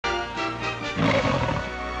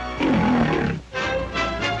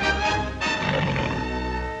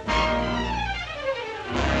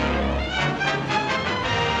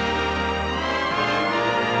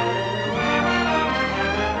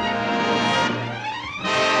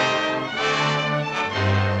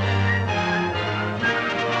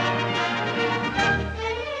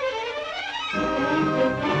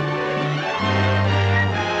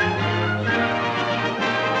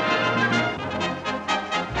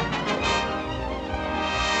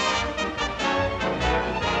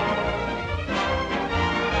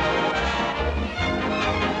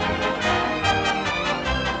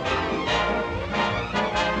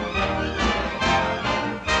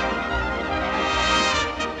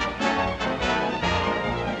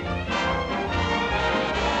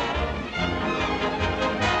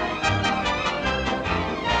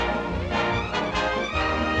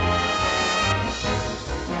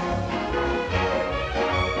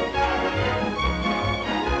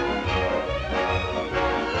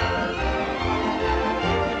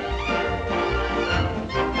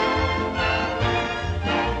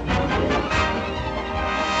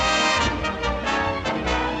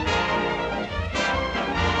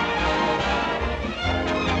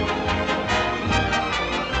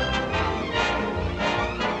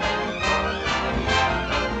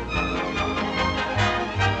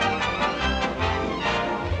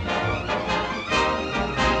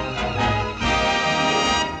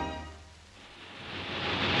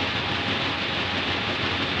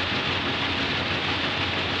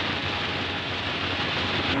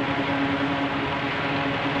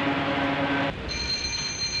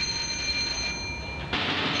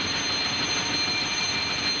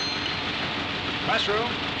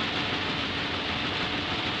Mushroom.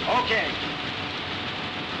 Okay.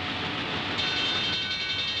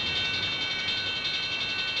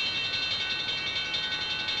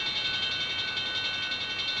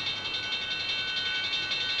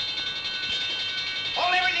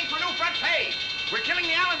 Hold everything for new front page. We're killing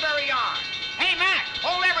the Allenbury yarn. Hey, Mac,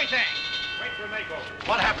 hold everything. Wait for a makeover.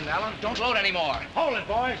 What happened, Allen? Don't load anymore. Hold it,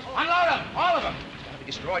 boys. Unload them, all of them. It's gotta be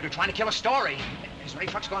destroyed. We're trying to kill a story. Has any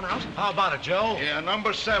trucks gone out? How about it, Joe? Yeah,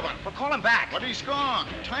 number 7. Well, call him back. But he's gone.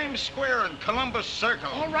 Times Square and Columbus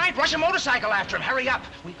Circle. All right, rush a motorcycle after him. Hurry up.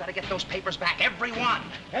 We've got to get those papers back, every one.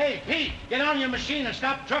 Hey, Pete, get on your machine and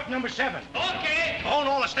stop truck number 7. Okay. Hold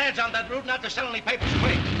all the stands on that route not to sell any papers,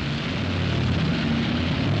 quick.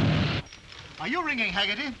 Are you ringing,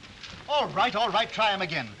 Haggerty? All right, try him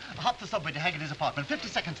again. Hop the subway to Haggerty's apartment. 50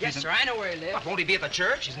 seconds, please. Yes, sir, I know where he lives. What, won't he be at the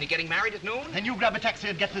church? Isn't he getting married at noon? Then you grab a taxi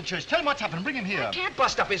and get to the church. Tell him what's happened. Bring him here. I can't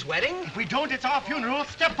bust up his wedding. If we don't, it's our funeral.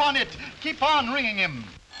 Step on it. Keep on ringing him.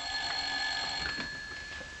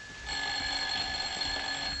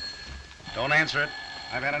 Don't answer it.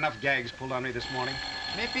 I've had enough gags pulled on me this morning.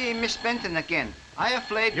 Maybe Miss Benton again. I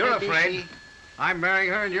afraid You're maybe afraid? I'm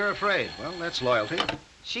marrying her and you're afraid. Well, that's loyalty.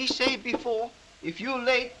 She say before, if you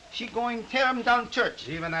late, she going tear him down church.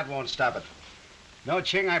 Even that won't stop it. No,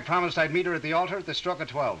 Ching, I promised I'd meet her at the altar at the stroke of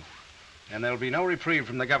 12. And there'll be no reprieve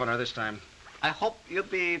from the governor this time. I hope you'll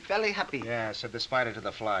be very happy. Yeah, said the spider to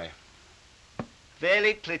the fly.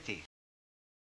 Very pretty.